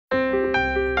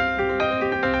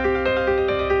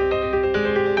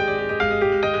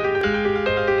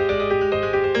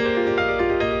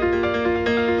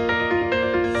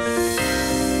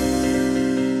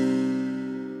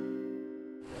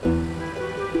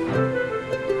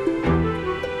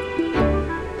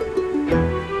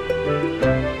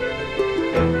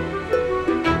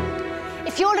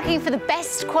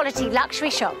quality luxury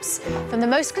shops, from the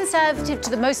most conservative to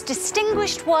the most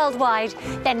distinguished worldwide,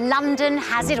 then London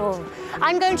has it all.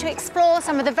 I'm going to explore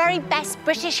some of the very best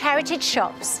British heritage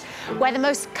shops, where the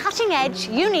most cutting-edge,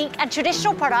 unique and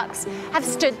traditional products have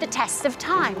stood the test of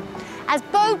time. As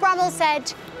Beau Brummell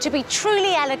said, to be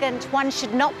truly elegant, one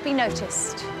should not be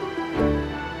noticed.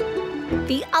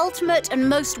 The ultimate and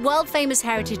most world-famous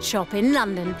heritage shop in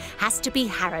London has to be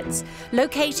Harrods,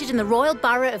 located in the Royal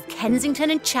Borough of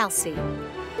Kensington and Chelsea.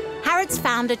 Harrods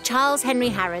founder Charles Henry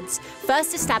Harrods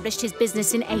first established his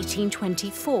business in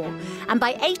 1824, and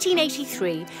by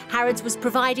 1883, Harrods was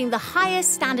providing the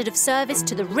highest standard of service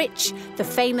to the rich, the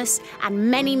famous,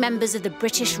 and many members of the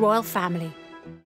British royal family.